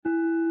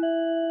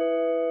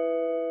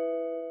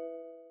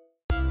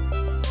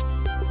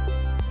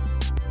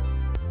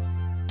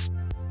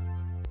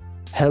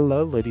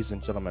Hello, ladies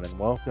and gentlemen, and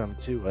welcome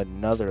to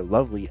another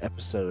lovely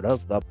episode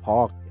of the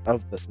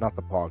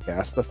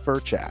Fur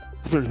Chat.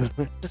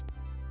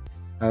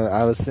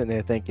 I was sitting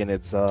there thinking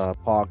it's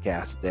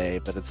podcast day,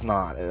 but it's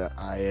not.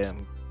 I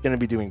am going to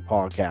be doing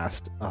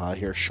podcast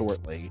here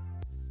shortly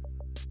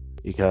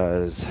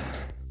because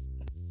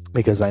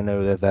I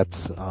know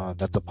that's a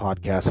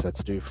podcast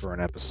that's due for an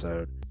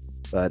episode.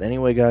 But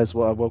anyway, guys,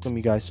 well, I welcome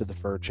you guys to the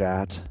Fur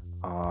Chat.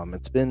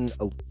 It's been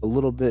a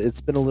little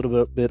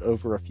bit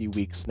over a few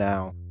weeks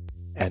now,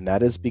 and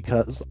that is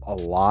because a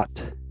lot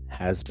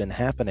has been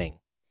happening.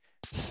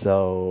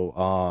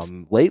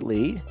 So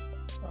lately,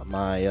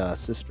 my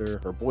sister,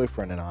 her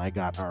boyfriend, and I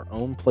got our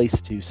own place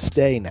to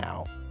stay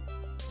now.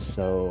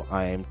 So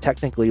I am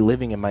technically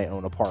living in my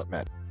own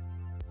apartment.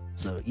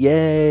 So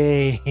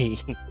yay!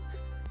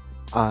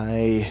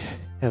 I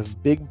have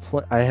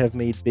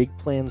made big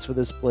plans for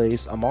this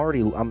place.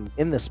 I'm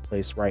in this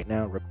place right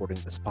now recording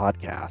this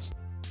podcast.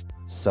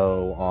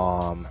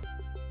 So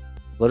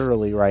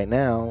literally right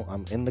now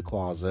I'm in the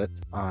closet.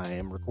 I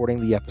am recording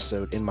the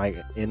episode in my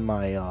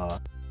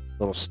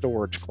little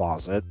storage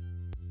closet.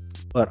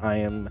 But I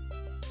am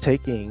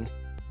taking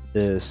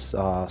this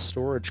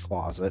storage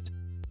closet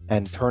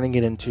and turning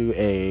it into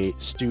a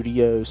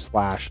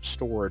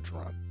studio/storage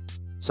room.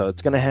 So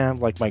it's going to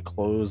have like my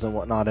clothes and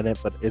whatnot in it,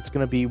 but it's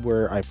going to be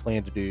where I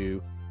plan to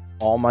do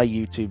all my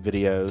YouTube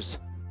videos.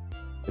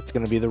 It's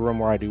going to be the room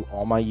where I do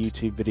all my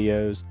YouTube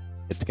videos.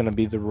 It's going to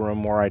be the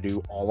room where I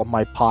do all of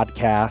my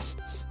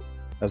podcasts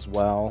as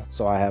well.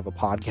 So I have a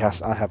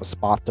podcast, I have a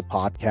spot to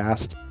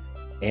podcast,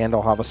 and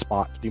I'll have a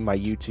spot to do my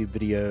YouTube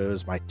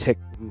videos,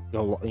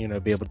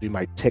 be able to do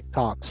my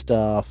TikTok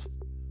stuff.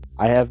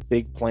 I have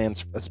big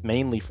plans,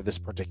 mainly for this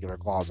particular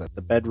closet.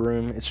 The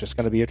bedroom, it's just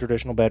going to be a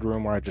traditional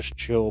bedroom where I just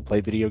chill,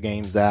 play video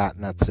games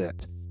and that's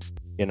it.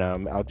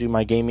 I'll do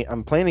my gaming.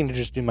 I'm planning to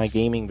just do my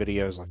gaming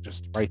videos like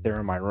just right there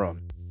in my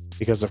room.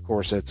 Because, of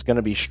course, it's going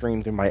to be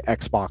streamed through my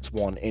Xbox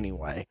One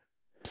anyway.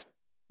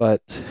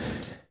 But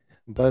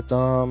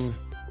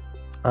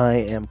I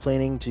am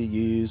planning to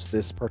use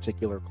this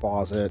particular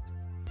closet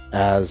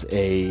as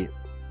a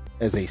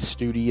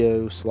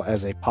studio,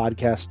 as a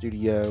podcast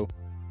studio,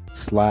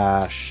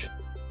 /storage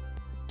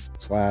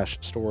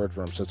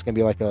room. So it's going to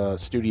be like a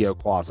studio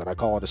closet. I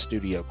call it a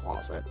studio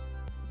closet.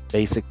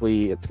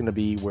 Basically, it's going to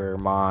be where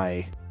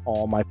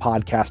all my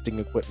podcasting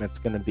equipment's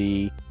going to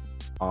be.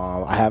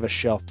 I have a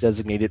shelf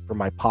designated for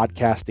my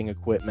podcasting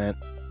equipment,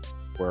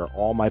 where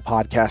all my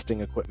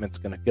podcasting equipment's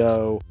going to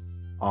go.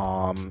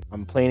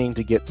 I'm planning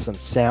to get some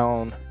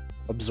sound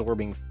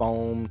absorbing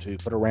foam to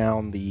put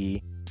around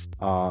the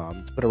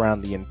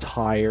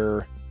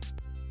entire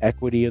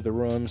equity of the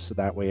room, so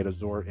that way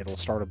it'll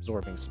start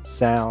absorbing some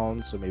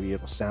sound, so maybe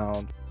it'll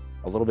sound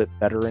a little bit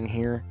better in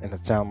here and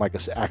it sound like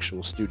an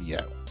actual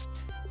studio.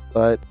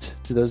 But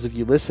to those of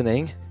you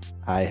listening,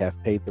 I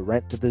have paid the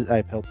rent to this.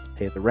 I've helped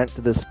pay the rent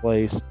to this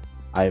place.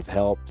 I've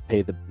helped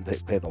pay the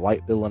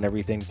light bill and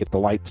everything, get the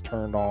lights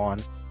turned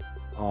on.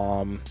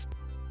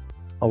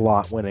 A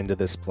lot went into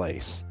this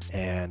place,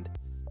 and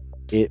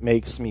it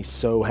makes me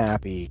so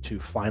happy to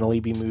finally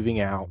be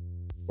moving out,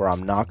 where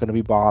I'm not going to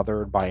be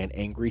bothered by an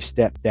angry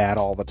stepdad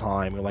all the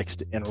time who likes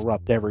to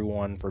interrupt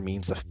everyone for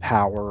means of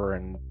power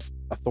and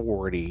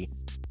authority.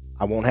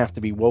 I won't have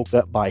to be woke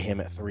up by him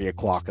at 3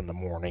 o'clock in the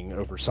morning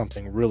over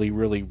something really,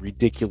 really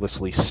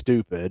ridiculously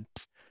stupid.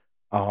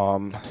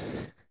 Another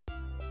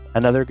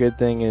good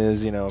thing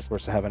is, of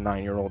course, I have a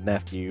 9-year-old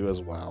nephew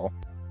as well,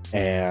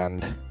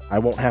 and I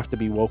won't have to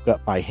be woke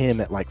up by him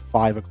at like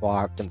 5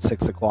 o'clock and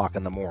 6 o'clock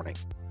in the morning.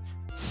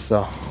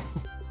 So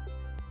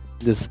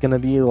this is going to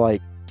be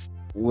like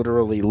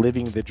literally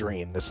living the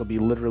dream. This will be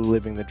literally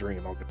living the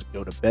dream. I'll get to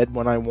go to bed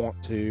when I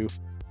want to.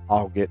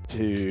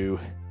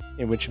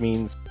 Which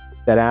means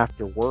that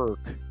after work,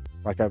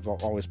 like I've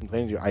always been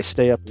planning to do, I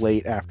stay up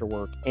late after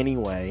work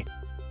anyway,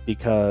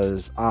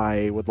 because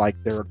there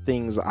are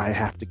things I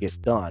have to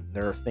get done.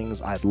 There are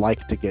things I'd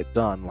like to get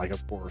done, like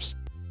of course,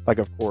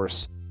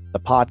 the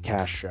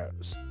podcast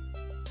shows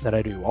that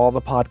I do. All the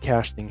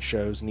podcasting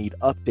shows need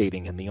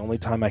updating, and the only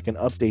time I can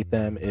update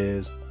them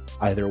is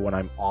either when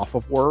I'm off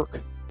of work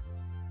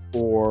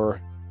or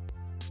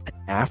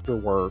after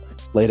work,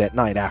 late at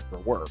night after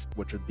work,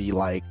 which would be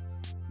like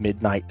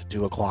midnight to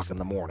 2 o'clock in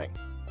the morning.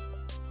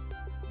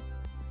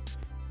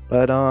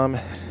 But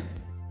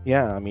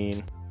yeah, I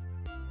mean,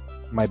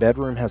 my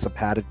bedroom has a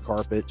padded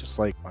carpet just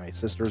like my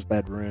sister's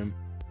bedroom.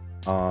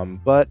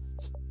 But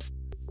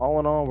all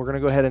in all, we're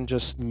going to go ahead and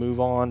just move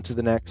on to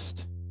the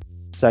next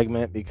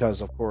segment,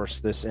 because of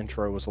course this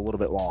intro was a little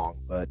bit long,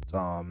 but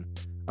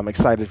I'm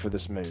excited for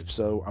this move.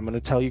 So I'm going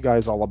to tell you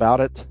guys all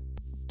about it.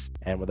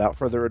 And without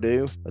further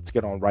ado, let's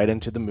get on right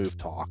into the move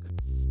talk.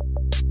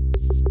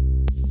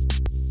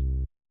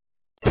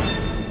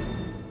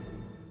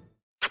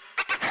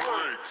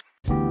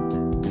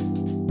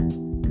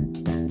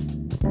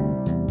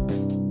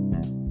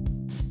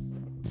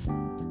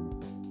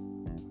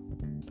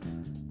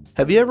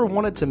 Have you ever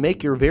wanted to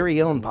make your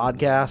very own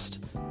podcast?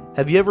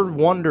 Have you ever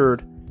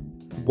wondered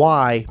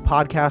why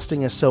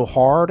podcasting is so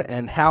hard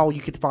and how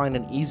you could find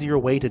an easier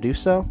way to do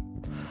so?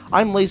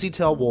 I'm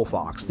LazyTail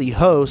Wolfox, the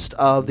host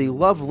of the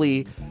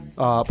lovely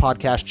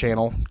podcast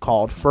channel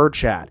called Fur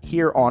Chat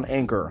here on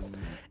Anchor.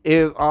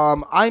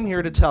 I'm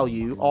here to tell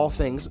you all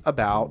things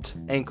about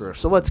Anchor,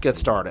 so let's get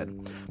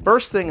started.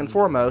 First thing and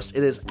foremost,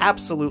 it is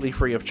absolutely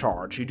free of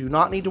charge. You do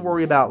not need to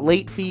worry about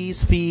late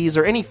fees,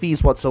 or any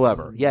fees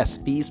whatsoever. Yes,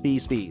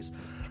 fees.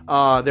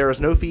 There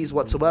is no fees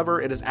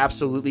whatsoever. It is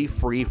absolutely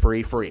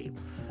free.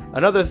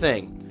 Another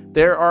thing,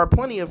 there are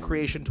plenty of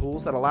creation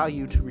tools that allow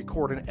you to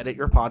record and edit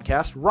your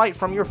podcast right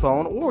from your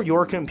phone or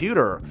your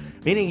computer,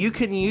 meaning you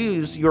can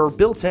use your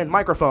built-in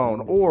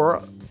microphone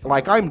or,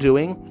 like I'm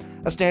doing,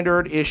 a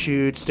standard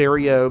issued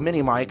stereo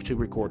mini mic to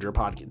record your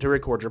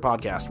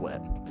podcast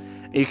with.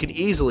 You can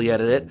easily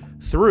edit it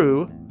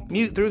through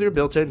their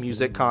built-in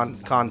music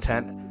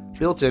content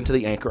built into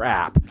the Anchor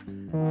app.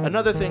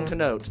 Another thing to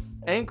note,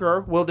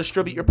 Anchor will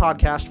distribute your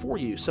podcast for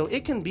you, so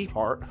it can be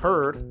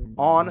heard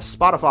on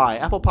Spotify,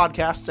 Apple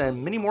Podcasts,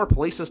 and many more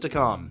places to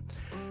come.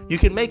 You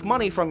can make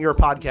money from your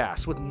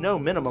podcast with no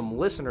minimum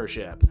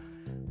listenership.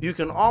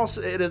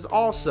 It is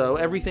also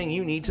everything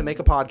you need to make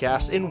a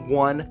podcast in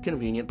one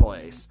convenient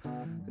place.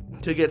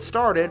 To get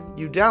started,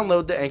 you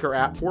download the Anchor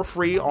app for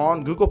free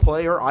on Google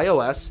Play or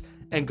iOS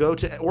and go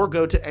to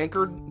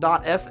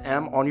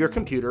anchor.fm on your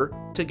computer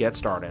to get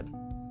started.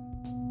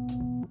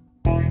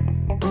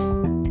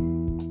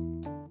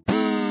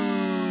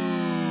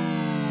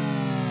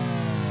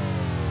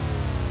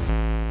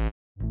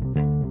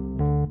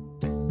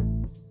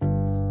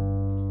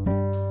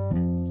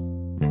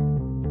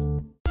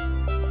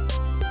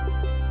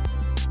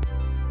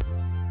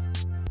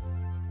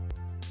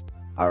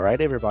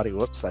 Alright, everybody.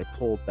 Whoops, I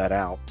pulled that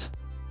out.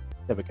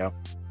 There we go.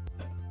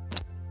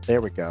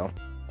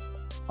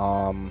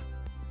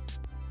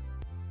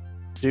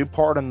 Do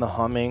pardon the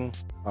humming.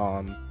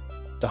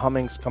 The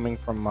humming's coming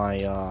from my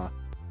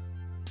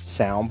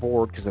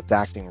soundboard because it's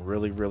acting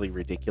really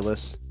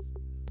ridiculous.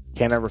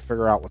 Can't ever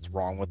figure out what's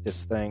wrong with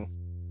this thing.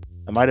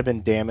 It might have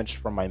been damaged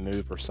from my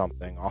move or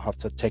something. I'll have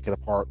to take it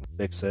apart and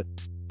fix it.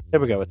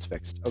 There we go, it's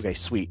fixed. Okay,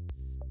 sweet.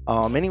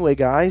 Anyway,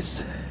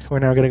 guys, we're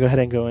now going to go ahead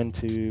and go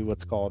into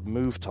what's called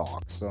Move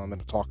Talk. So I'm going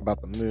to talk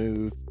about the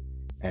move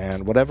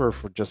and whatever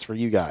for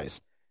you guys.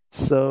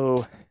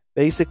 So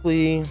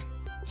basically,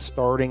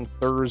 starting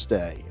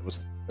Thursday, it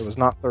was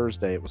not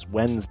Thursday, it was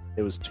Wednesday,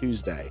 it was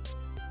Tuesday.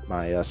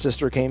 My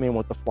sister came in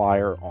with the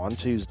flyer on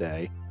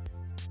Tuesday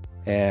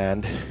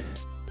and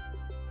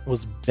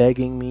was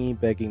begging me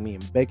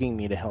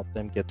to help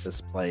them get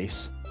this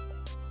place,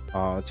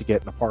 to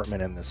get an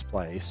apartment in this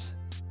place.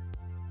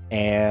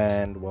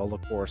 And, well,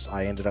 of course,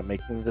 I ended up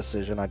making the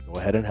decision I'd go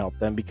ahead and help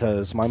them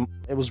because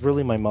it was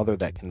really my mother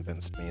that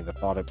convinced me, that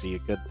thought it'd be a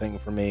good thing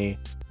for me.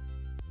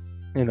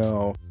 You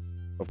know,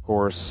 of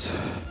course,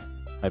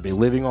 I'd be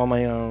living on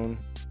my own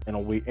in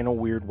a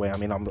weird way. I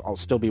mean, I'll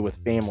still be with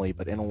family,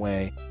 but in a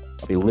way,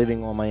 I'll be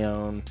living on my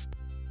own.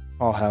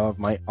 I'll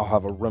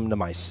have a room to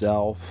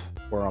myself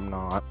where I'm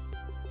not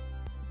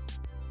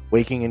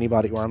waking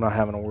anybody, where I'm not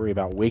having to worry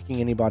about waking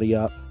anybody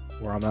up,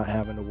 where I'm not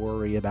having to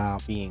worry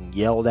about being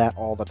yelled at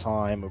all the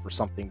time over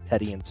something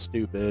petty and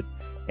stupid,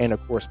 and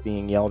of course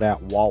being yelled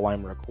at while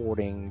I'm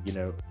recording, be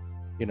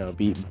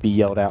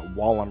yelled at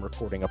while I'm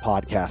recording a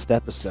podcast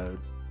episode,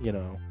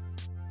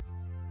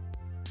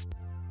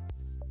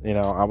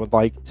 I would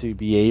like to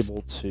be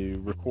able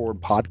to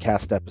record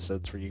podcast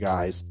episodes for you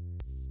guys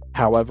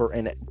however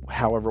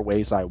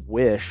ways I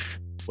wish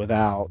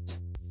without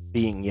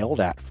being yelled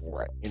at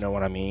for it, you know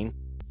what I mean?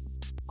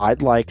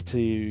 I'd like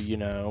to,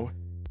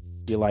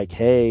 be like,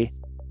 hey,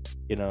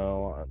 I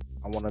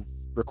want to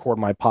record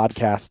my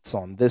podcasts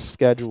on this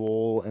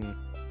schedule, and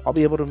I'll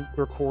be able to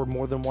record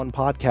more than one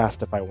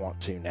podcast if I want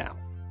to now.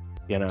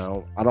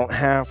 I don't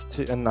have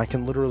to, and I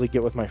can literally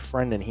get with my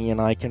friend and he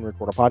and I can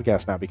record a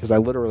podcast now because I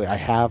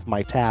have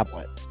my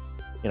tablet.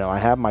 I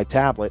have my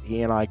tablet.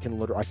 He and I can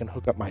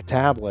hook up my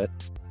tablet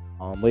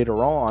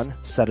later on,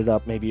 set it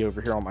up maybe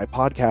over here on my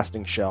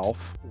podcasting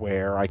shelf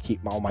where I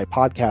keep all my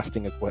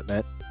podcasting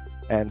equipment,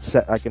 and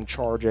I can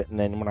charge it, and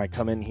then when I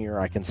come in here,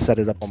 I can set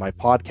it up on my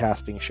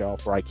podcasting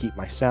shelf where I keep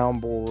my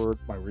soundboard,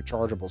 my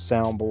rechargeable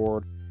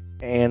soundboard,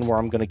 and where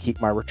I'm going to keep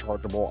my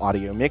rechargeable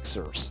audio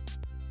mixers.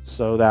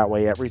 So that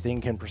way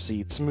everything can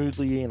proceed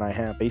smoothly, and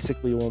I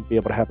basically won't be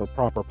able to have a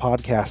proper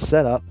podcast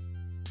setup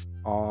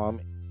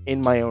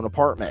in my own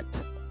apartment.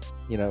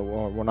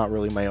 Well, not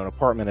really my own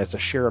apartment, it's a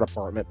shared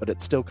apartment, but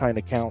it still kind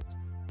of counts,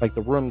 like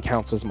the room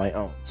counts as my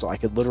own. So I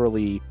could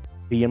literally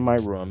be in my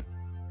room,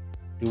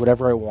 do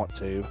whatever I want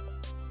to,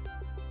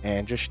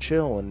 and just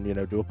chill and,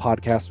 do a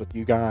podcast with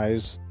you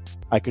guys.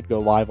 I could go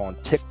live on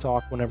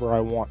TikTok whenever I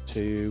want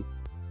to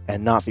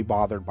and not be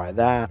bothered by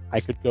that. I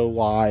could go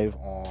live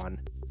on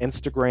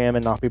Instagram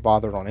and not be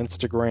bothered on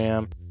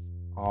Instagram.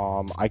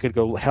 I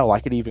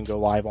could even go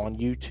live on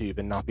YouTube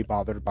and not be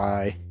bothered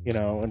by,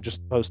 and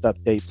just post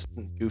updates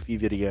and goofy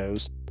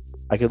videos.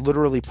 I could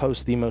literally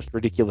post the most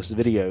ridiculous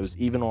videos,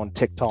 even on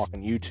TikTok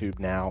and YouTube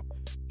now,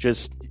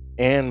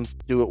 and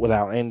do it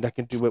without, and I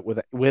can do it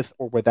with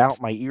or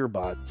without my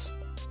earbuds.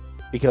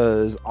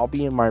 because I'll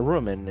be in my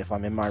room, and if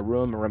I'm in my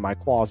room or in my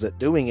closet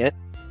doing it,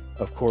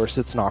 of course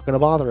it's not going to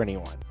bother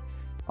anyone.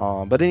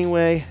 But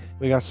anyway,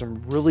 we got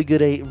some really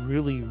good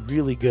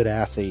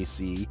ass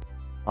AC.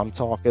 I'm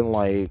talking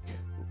like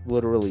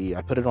literally,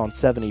 I put it on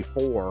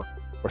 74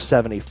 or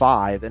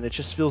 75, and it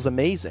just feels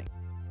amazing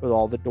with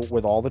all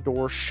the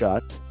doors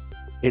shut.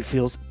 It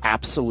feels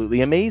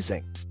absolutely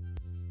amazing.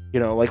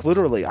 Like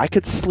literally, I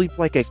could sleep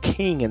like a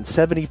king in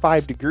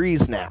 75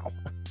 degrees now.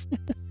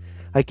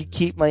 I could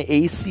keep my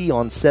AC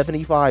on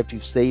 75 to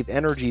save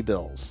energy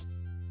bills,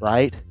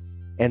 right?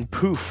 And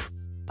poof,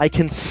 I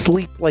can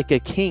sleep like a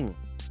king.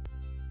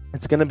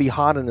 It's going to be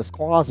hot in this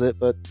closet,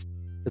 but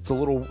it's a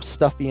little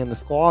stuffy in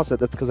this closet.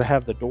 That's because I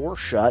have the door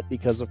shut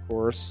because, of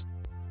course,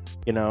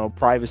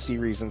 privacy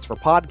reasons for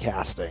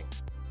podcasting.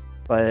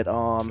 But,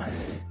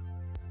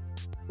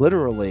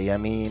 literally, I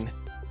mean,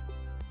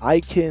 I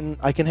can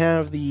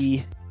have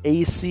the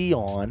AC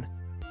on.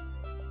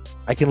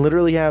 I can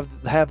literally have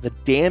the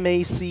damn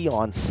AC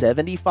on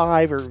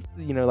 75 or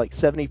like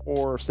 74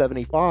 or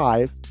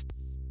 75,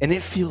 and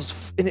it feels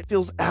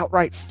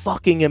outright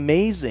fucking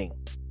amazing.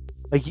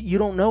 Like, you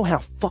don't know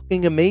how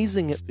fucking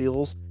amazing it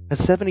feels at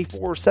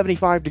 74 or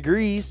 75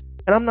 degrees,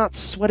 and I'm not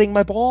sweating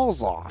my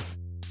balls off.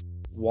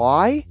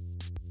 Why?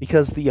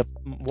 Because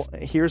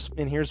here's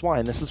why,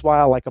 and this is why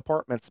I like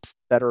apartments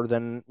better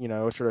than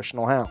a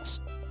traditional house.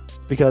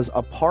 Because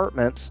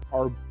apartments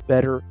are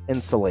better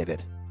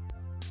insulated.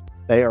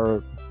 They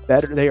are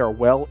better. They are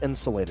well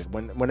insulated.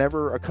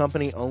 Whenever a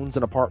company owns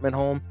an apartment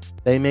home,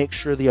 they make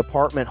sure the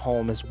apartment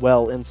home is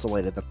well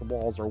insulated, that the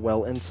walls are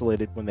well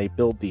insulated when they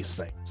build these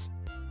things.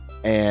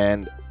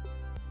 And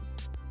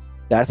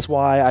that's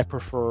why I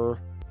prefer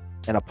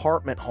an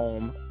apartment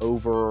home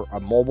over a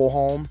mobile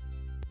home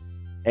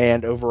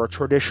and over a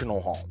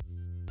traditional home.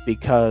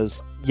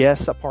 Because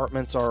yes,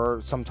 apartments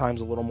are sometimes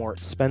a little more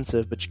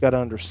expensive, but you got to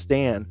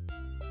understand,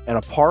 an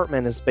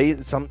apartment is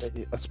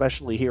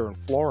especially here in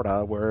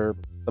Florida, where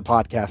the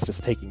podcast is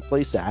taking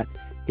place at.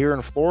 Here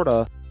in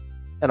Florida,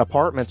 an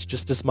apartment's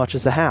just as much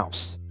as a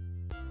house.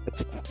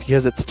 It's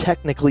because it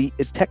technically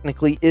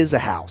is a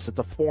house. It's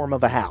a form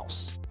of a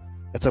house.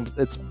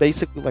 It's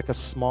basically like a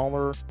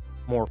smaller,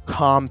 more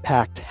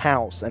compact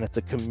house, and it's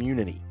a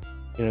community.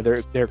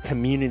 They're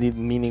community,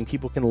 meaning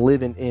people can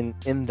live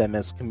in them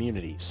as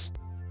communities.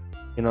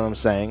 You know what I'm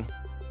saying?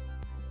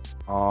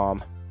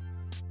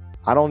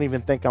 I don't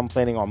even think I'm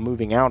planning on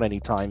moving out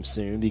anytime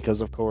soon, because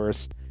of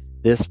course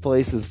this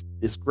place is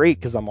great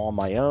because I'm on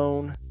my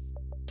own.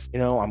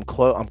 I'm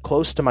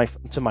close to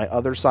my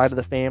other side of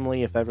the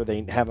family. If ever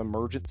they have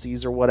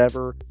emergencies or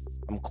whatever,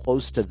 I'm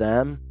close to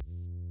them.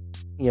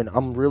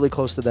 I'm really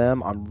close to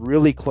them. I'm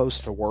really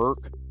close to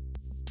work.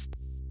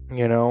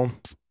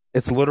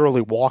 It's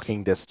literally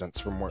walking distance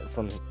from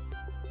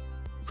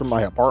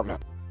my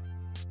apartment.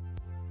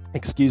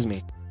 Excuse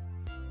me.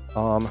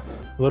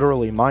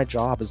 Literally, my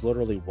job is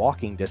literally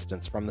walking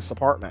distance from this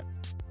apartment.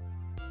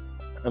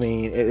 I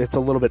mean, it's a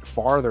little bit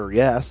farther,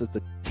 yes, it's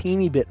a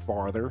teeny bit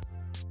farther,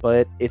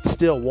 but it's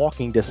still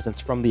walking distance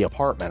from the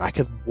apartment. I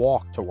could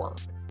walk to work.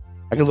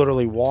 I could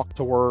literally walk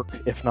to work,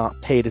 if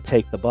not pay to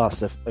take the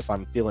bus if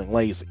I'm feeling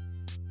lazy.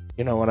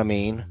 You know what I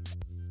mean?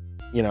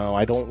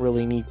 I don't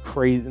really need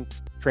crazy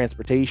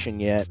transportation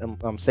yet.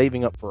 I'm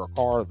saving up for a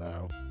car,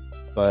 though.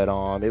 But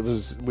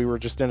we were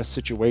just in a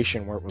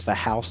situation where it was a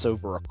house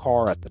over a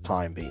car at the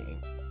time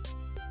being.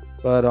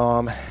 But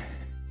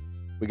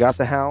we got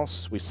the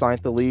house, we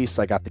signed the lease,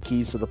 I got the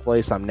keys to the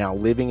place. I'm now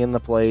living in the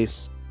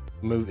place,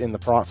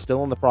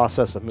 still in the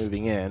process of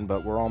moving in,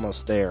 but we're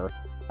almost there.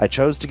 I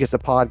chose to get the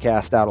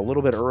podcast out a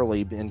little bit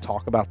early and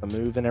talk about the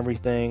move and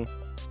everything,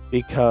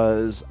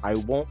 because I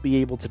won't be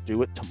able to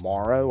do it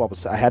tomorrow.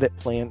 I had it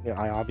planned.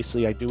 I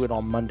do it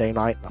on Monday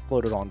night and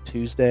upload it on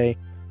Tuesday.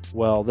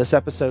 Well, this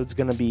episode's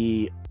going to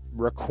be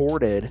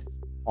recorded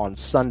on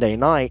Sunday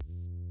night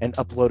and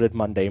uploaded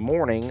Monday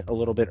morning, a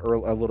little bit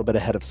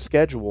ahead of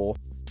schedule,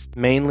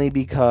 mainly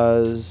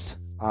because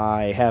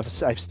I'm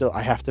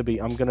going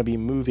to be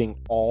moving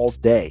all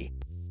day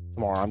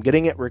tomorrow. I'm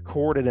getting it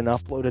recorded and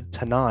uploaded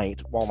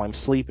tonight while I'm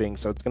sleeping,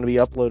 so it's going to be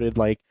uploaded,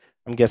 like,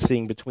 I'm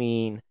guessing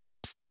between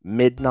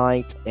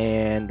midnight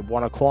and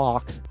 1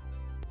 o'clock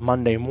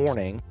Monday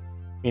morning,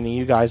 meaning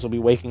you guys will be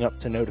waking up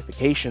to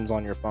notifications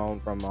on your phone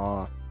from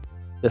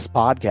this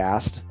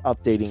podcast,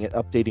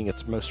 updating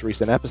its most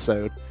recent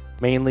episode,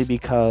 mainly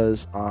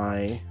because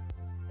I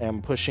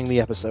am pushing the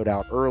episode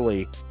out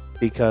early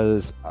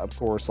because, of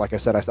course, like I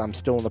said, I'm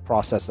still in the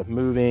process of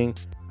moving.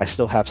 I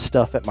still have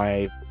stuff at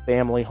my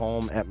family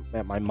home,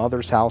 at my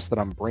mother's house, that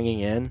I'm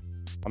bringing in.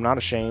 I'm not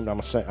ashamed. I'm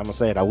gonna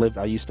say it.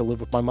 I used to live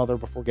with my mother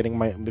before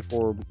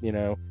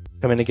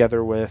coming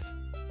together with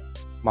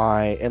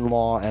my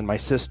in-law and my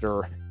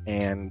sister,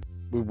 and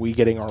we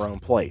getting our own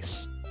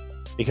place,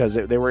 because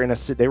they were in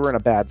a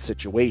bad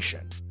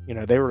situation.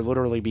 They were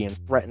literally being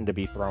threatened to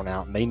be thrown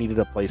out, and they needed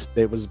a place.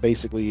 It was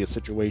basically a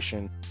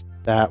situation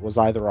that was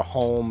either a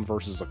home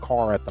versus a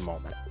car at the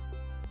moment.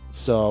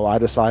 So I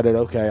decided,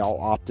 okay, I'll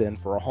opt in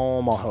for a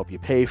home. I'll help you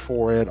pay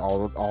for it.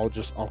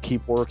 I'll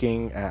keep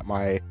working at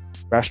my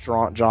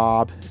restaurant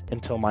job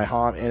until my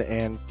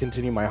and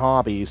continue my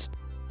hobbies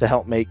to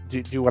help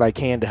do what I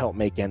can to help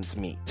make ends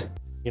meet.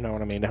 You know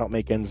what I mean? To help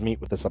make ends meet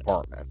with this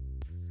apartment.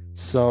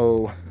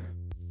 So,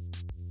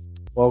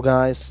 well,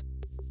 guys,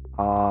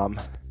 I'm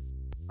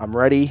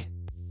ready.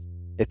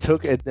 It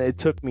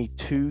took me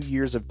 2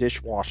 years of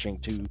dishwashing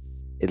to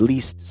at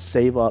least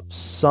save up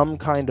some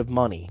kind of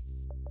money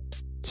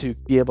to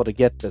be able to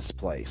get this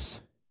place.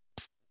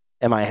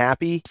 Am I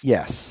happy?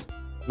 Yes.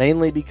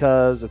 Mainly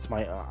because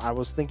I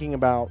was thinking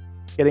about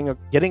getting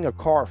a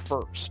car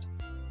first.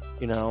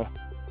 You know,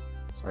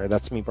 sorry,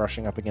 that's me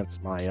brushing up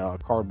against my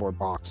cardboard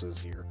boxes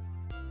here.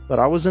 But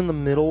I was in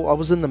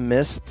the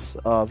midst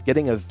of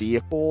getting a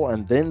vehicle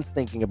and then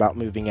thinking about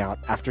moving out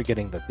after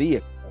getting the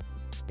vehicle.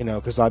 You know,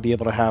 because I'd be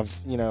able to have,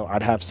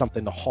 I'd have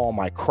something to haul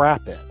my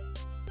crap in.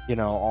 You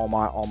know, all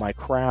my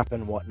crap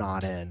and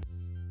whatnot in.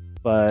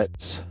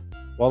 But,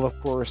 well, of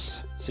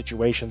course,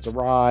 situations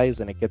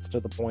arise and it gets to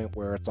the point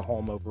where it's a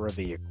home over a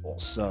vehicle.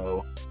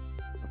 So,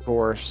 of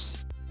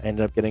course, I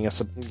ended up getting us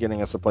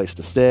a place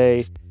to stay.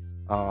 It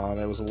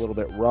was a little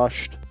bit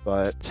rushed,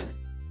 but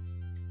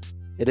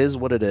it is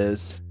what it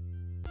is.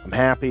 I'm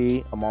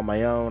happy. I'm on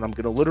my own. I'm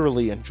going to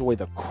literally enjoy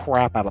the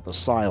crap out of the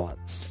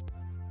silence.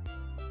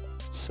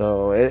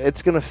 So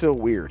it's going to feel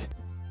weird.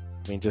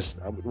 I mean,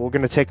 we're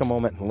going to take a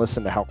moment and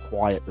listen to how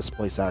quiet this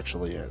place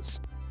actually is.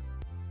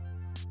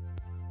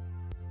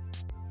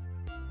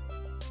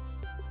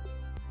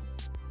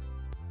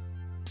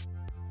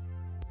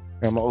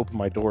 I'm going to open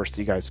my door so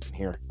you guys can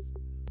hear.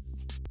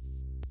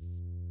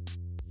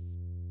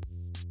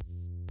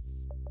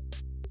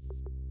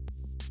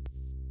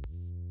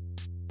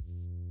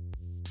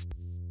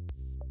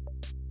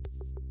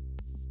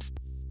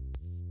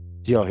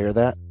 Do y'all hear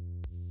that?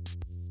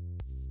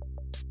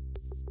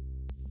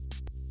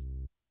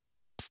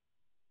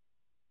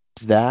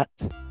 Let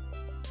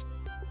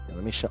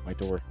me shut my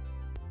door.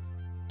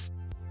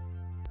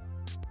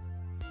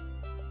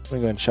 Let me go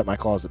ahead and shut my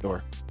closet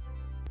door.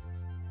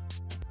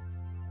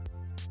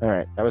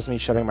 Alright, that was me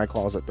shutting my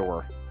closet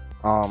door.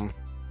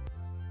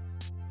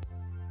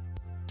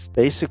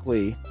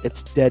 Basically,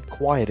 it's dead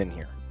quiet in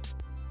here.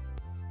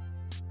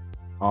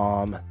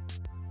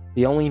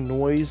 The only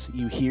noise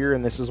you hear,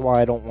 and this is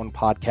why I don't want to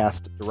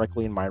podcast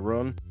directly in my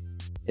room,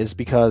 is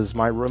because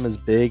my room is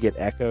big, it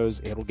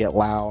echoes, it'll get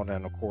loud,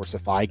 and of course,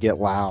 if I get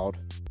loud,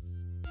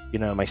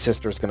 my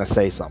sister's going to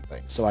say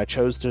something. So I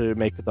chose to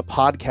take the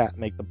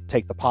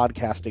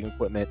podcasting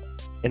equipment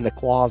in the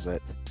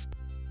closet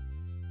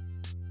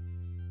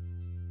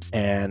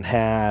and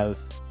have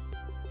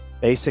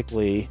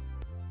basically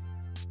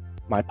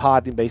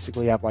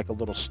have like a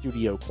little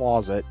studio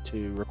closet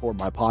to record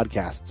my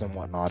podcasts and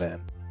whatnot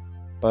in.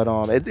 But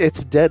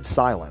it's dead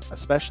silent,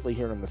 especially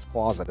here in this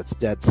closet. It's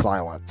dead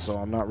silent, so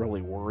I'm not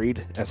really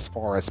worried as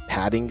far as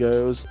padding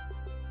goes.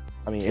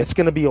 I mean, it's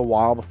going to be a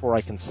while before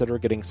I consider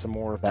getting some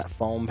more of that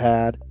foam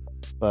pad.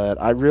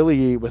 But I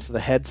really, with the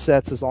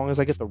headsets, as long as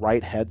I get the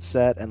right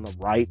headset and the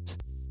right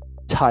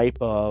type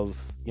of,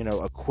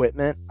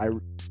 equipment,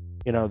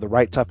 the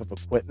right type of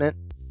equipment,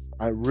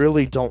 I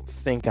really don't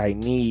think I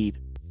need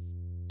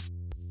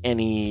I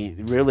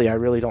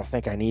really don't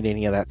think I need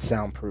any of that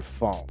soundproof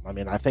foam. I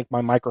mean, I think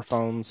my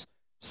microphones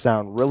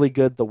sound really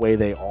good the way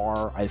they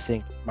are. I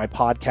think my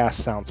podcast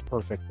sounds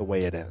perfect the way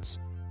it is.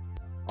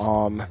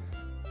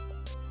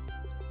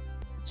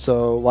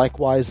 So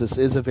likewise, this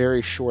is a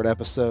very short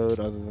episode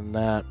other than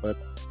that, but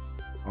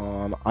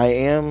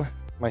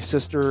my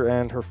sister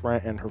and her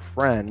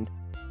friend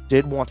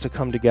did want to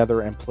come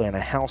together and plan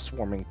a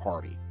housewarming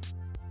party.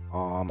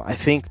 I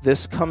think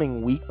this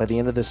coming week, by the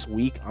end of this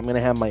week, I'm going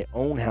to have my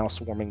own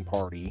housewarming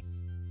party,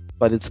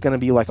 but it's going to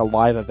be like a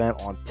live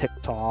event on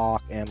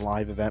TikTok and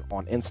live event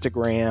on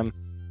Instagram,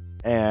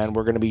 and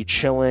we're going to be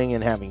chilling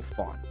and having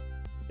fun.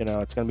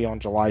 It's going to be on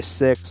July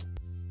 6th.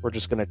 We're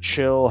just going to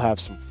chill, have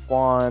some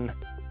fun.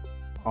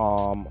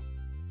 I'm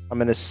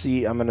going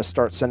to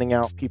start sending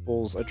out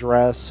people's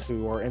address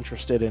who are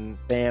interested in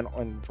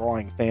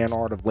drawing fan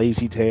art of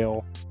Lazy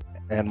Tale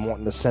and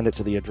wanting to send it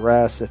to the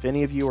address. If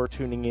any of you are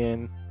tuning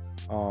in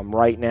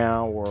right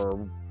now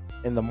or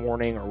in the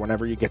morning or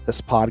whenever you get this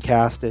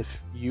podcast, if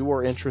you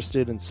are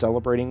interested in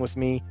celebrating with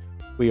me,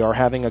 we are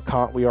having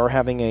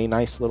a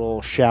nice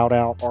little shout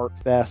out art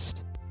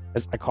fest.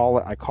 I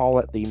call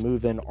it the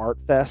Move-In Art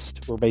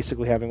Fest. We're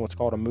basically having what's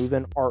called a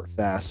Move-In Art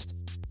Fest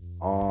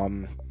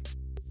on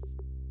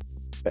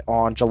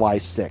July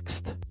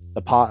 6th.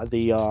 Not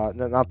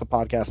the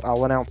podcast.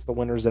 I'll announce the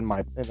winners and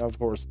of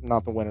course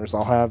not the winners.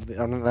 I'll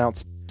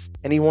announce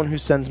anyone who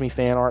sends me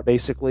fan art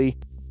basically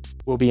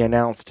will be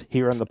announced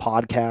here in the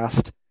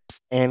podcast,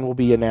 and will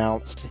be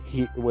announced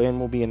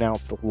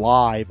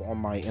live on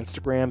my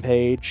Instagram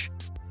page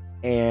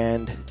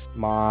and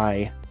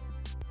my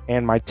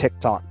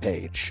TikTok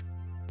page.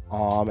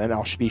 And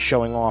I'll be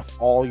showing off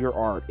all your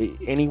art.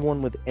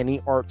 Anyone with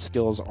any art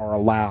skills are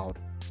allowed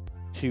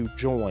to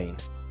join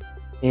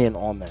in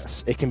on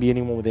this. It can be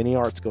anyone with any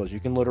art skills. You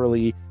can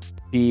literally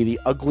be the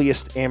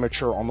ugliest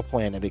amateur on the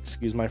planet.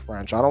 Excuse my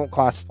French. I don't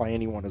classify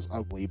anyone as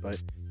ugly,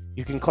 but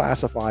you can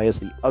classify as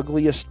the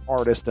ugliest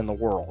artist in the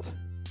world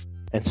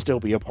and still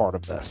be a part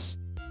of this.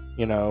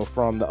 You know,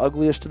 from the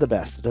ugliest to the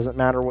best. It doesn't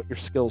matter what your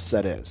skill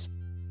set is.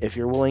 If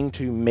you're willing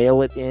to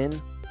mail it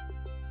in,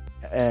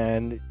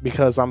 and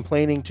because I'm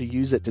planning to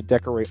use it to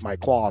decorate my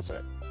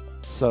closet,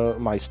 so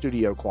my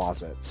studio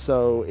closet.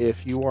 So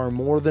if you are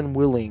more than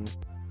willing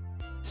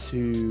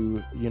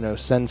to, you know,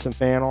 send some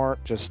fan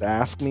art, just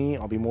ask me.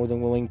 I'll be more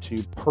than willing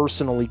to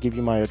personally give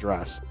you my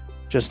address.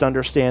 Just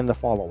understand the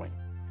following.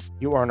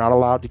 You are not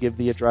allowed to give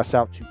the address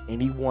out to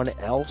anyone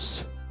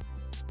else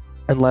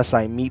unless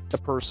I meet the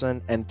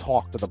person and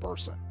talk to the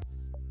person.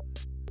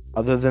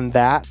 Other than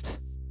that,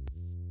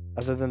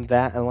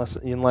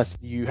 unless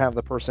you have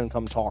the person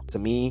come talk to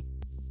me,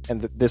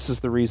 and this is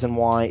the reason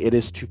why, it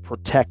is to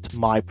protect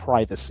my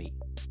privacy.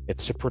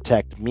 It's to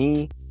protect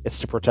me, it's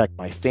to protect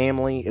my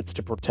family, it's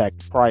to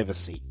protect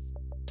privacy.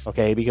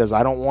 Okay, because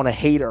I don't want a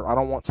hater, I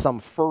don't want some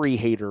furry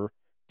hater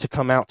to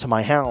come out to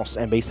my house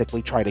and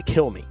basically try to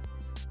kill me.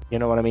 You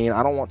know what I mean?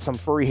 I don't want some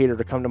furry hater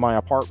to come to my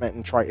apartment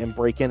and try and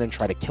break in and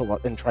try to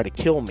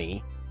kill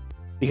me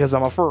because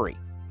I'm a furry.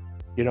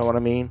 You know what I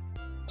mean?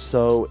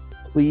 So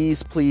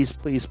please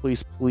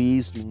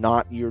do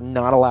not, you're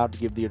not allowed to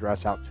give the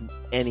address out to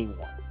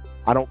anyone.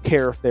 I don't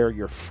care if they're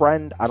your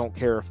friend, I don't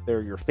care if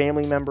they're your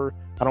family member,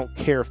 I don't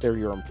care if they're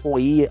your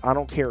employee, I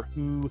don't care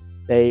who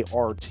they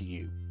are to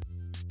you.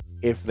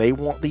 If they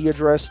want the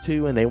address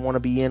to and they want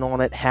to be in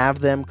on it, have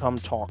them come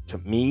talk to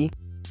me.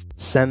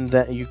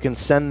 You can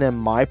send them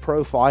my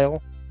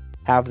profile,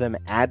 have them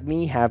add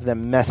me, have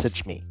them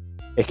message me.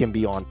 It can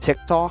be on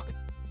TikTok,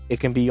 it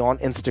can be on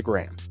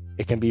Instagram,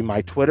 it can be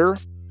my Twitter,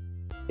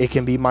 it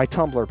can be my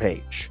Tumblr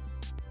page.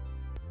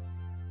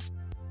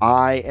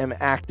 I am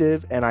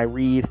active and I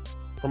read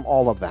from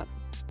all of them.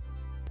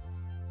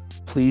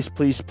 Please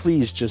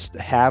just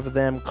have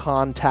them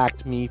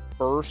contact me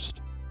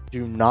first.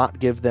 Do not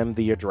give them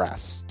the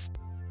address.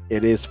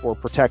 It is for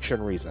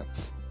protection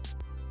reasons.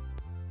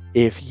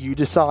 If you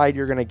decide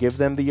you're going to give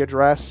them the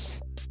address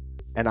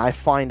and I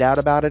find out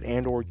about it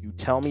and or you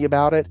tell me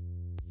about it,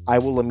 I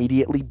will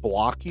immediately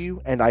block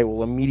you and I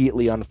will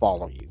immediately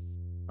unfollow you.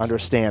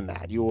 Understand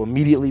that. You will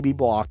immediately be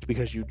blocked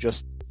because you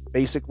just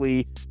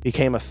basically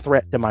became a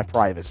threat to my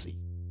privacy.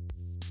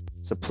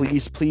 So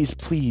please,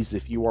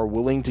 if you are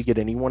willing to get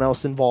anyone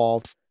else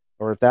involved,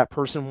 or if that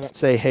person won't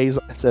say,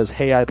 says,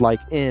 hey, I'd like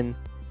in,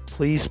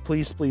 please,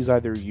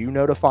 either you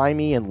notify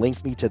me and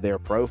link me to their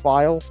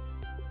profile,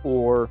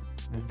 or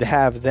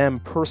have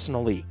them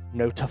personally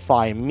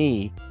notify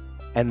me,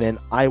 and then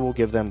I will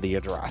give them the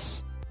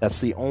address.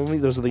 Those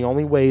are the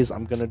only ways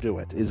I'm going to do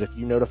it, is if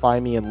you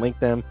notify me and link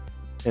them,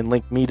 and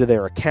link me to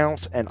their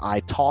account, and I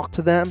talk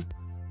to them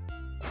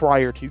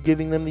prior to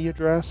giving them the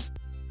address,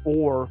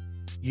 or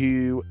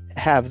you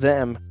have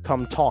them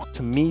come talk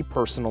to me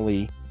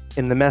personally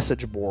in the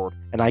message board,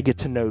 and I get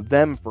to know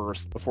them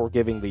first before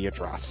giving the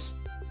address.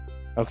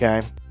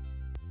 Okay?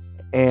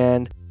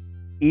 And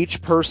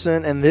each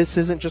person, and this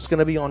isn't just going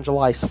to be on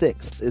July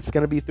 6th, it's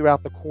going to be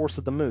throughout the course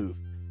of the move.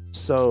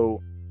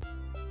 So,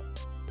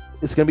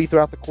 it's going to be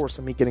throughout the course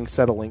of me getting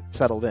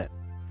settled in.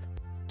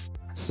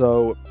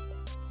 So,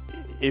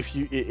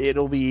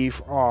 it'll be,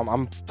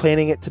 I'm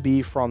planning it to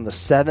be from the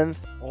 7th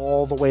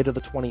all the way to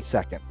the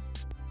 22nd.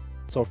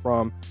 So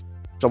from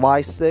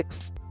July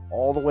 6th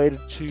all the way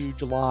to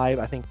July,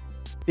 I think,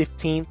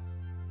 15th,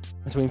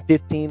 between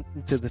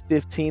 15th to the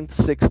 15th,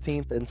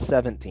 16th, and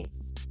 17th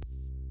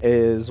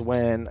is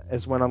when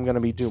I'm going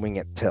to be doing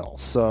it till.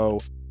 So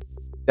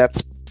sorry,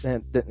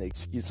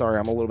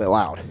 I'm a little bit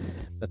loud,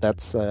 but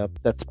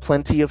that's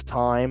plenty of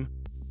time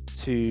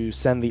to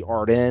send the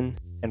art in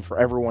and for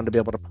everyone to be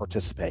able to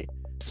participate.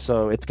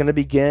 So it's going to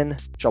begin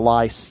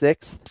July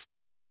 6th,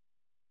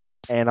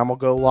 and I'm going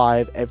to go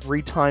live.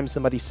 Every time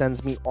somebody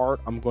sends me art,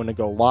 I'm going to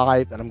go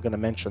live, and I'm going to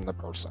mention the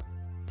person.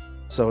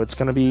 So it's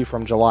going to be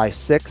from July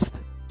 6th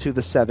to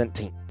the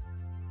 17th.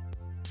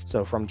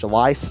 So from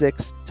July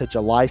 6th to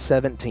July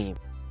 17th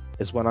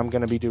is when I'm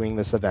going to be doing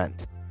this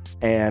event.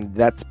 And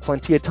that's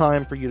plenty of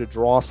time for you to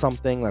draw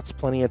something. That's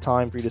plenty of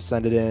time for you to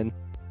send it in.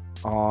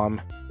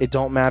 It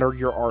don't matter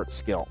your art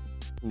skill.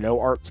 No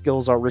art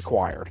skills are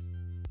required.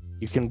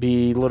 You can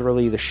be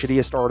literally the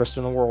shittiest artist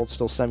in the world,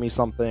 still send me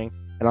something,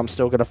 and I'm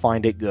still going to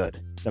find it good,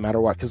 no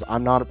matter what, because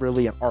I'm not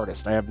really an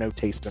artist. I have no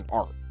taste in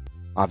art,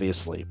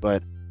 obviously,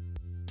 but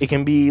it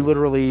can be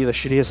literally the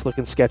shittiest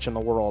looking sketch in the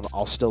world.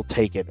 I'll still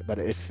take it, but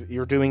if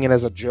you're doing it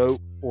as a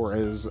joke or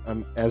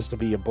as to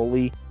be a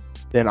bully,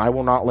 then I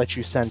will not let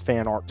you send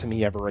fan art to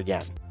me ever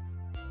again.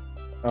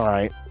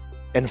 Alright?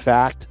 In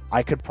fact,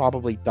 I could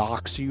probably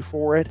dox you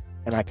for it,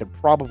 and I could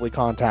probably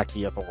contact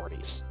the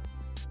authorities.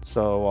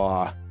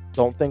 So,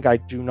 don't think I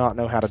do not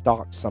know how to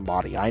dox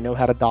somebody. I know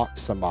how to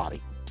dox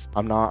somebody.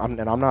 I'm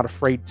not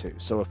afraid to.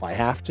 So if I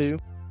have to,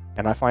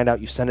 and I find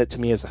out you send it to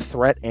me as a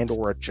threat and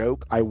or a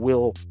joke, I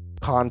will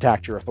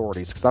contact your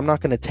authorities, because I'm not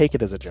going to take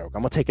it as a joke.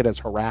 I'm going to take it as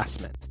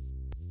harassment.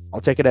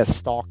 I'll take it as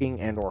stalking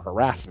and or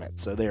harassment.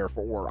 So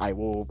therefore, I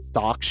will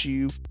dox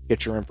you,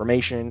 get your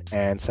information,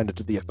 and send it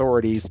to the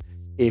authorities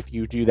if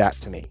you do that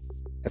to me.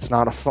 It's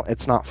not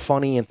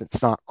funny, and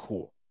it's not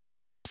cool.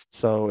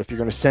 So if you're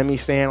going to send me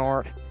fan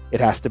art, it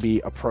has to be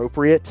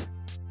appropriate,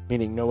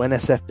 meaning no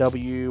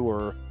NSFW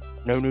or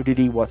no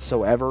nudity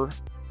whatsoever,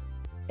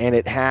 and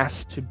it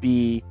has to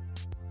be.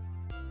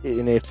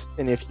 And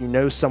if you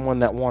know someone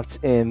that wants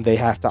in, they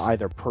have to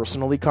either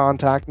personally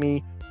contact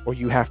me, or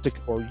you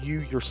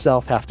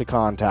yourself have to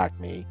contact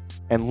me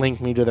and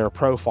link me to their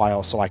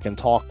profile so I can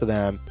talk to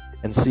them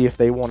and see if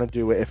they want to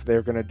do it, if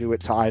they're going to do it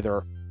to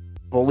either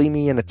bully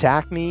me and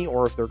attack me,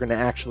 or if they're going to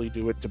actually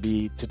do it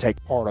to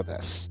take part of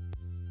this.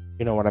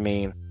 You know what I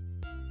mean?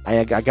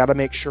 I got to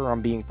make sure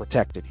I'm being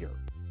protected here.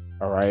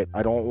 All right?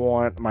 I don't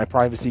want my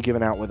privacy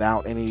given out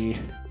without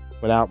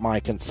my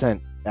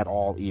consent at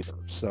all either.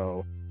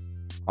 So,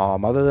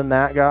 other than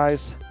that,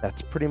 guys,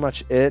 that's pretty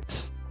much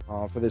it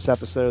for this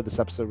episode. This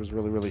episode was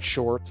really, really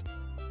short.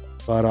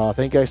 But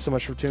thank you guys so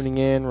much for tuning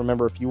in.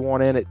 Remember, if you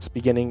want in, it's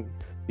beginning,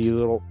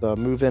 the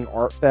Move-In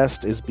Art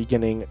Fest is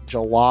beginning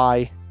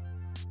July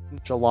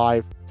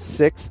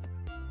 6th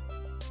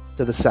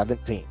to the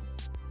 17th.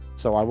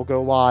 So I will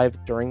go live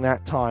during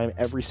that time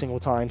every single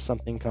time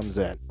something comes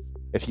in.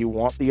 If you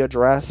want the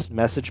address,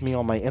 message me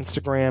on my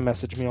Instagram,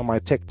 message me on my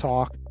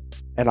TikTok,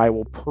 and I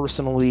will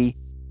personally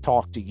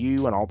talk to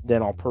you, and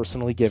I'll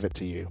personally give it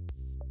to you.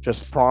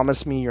 Just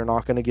promise me you're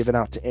not going to give it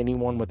out to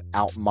anyone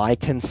without my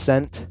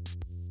consent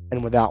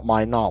and without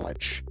my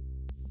knowledge,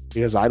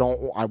 because I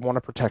want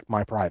to protect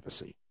my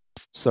privacy.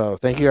 So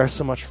thank you guys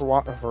so much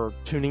for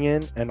tuning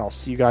in, and I'll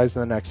see you guys in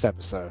the next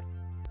episode.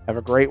 Have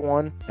a great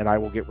one, and I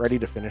will get ready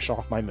to finish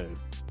off my move.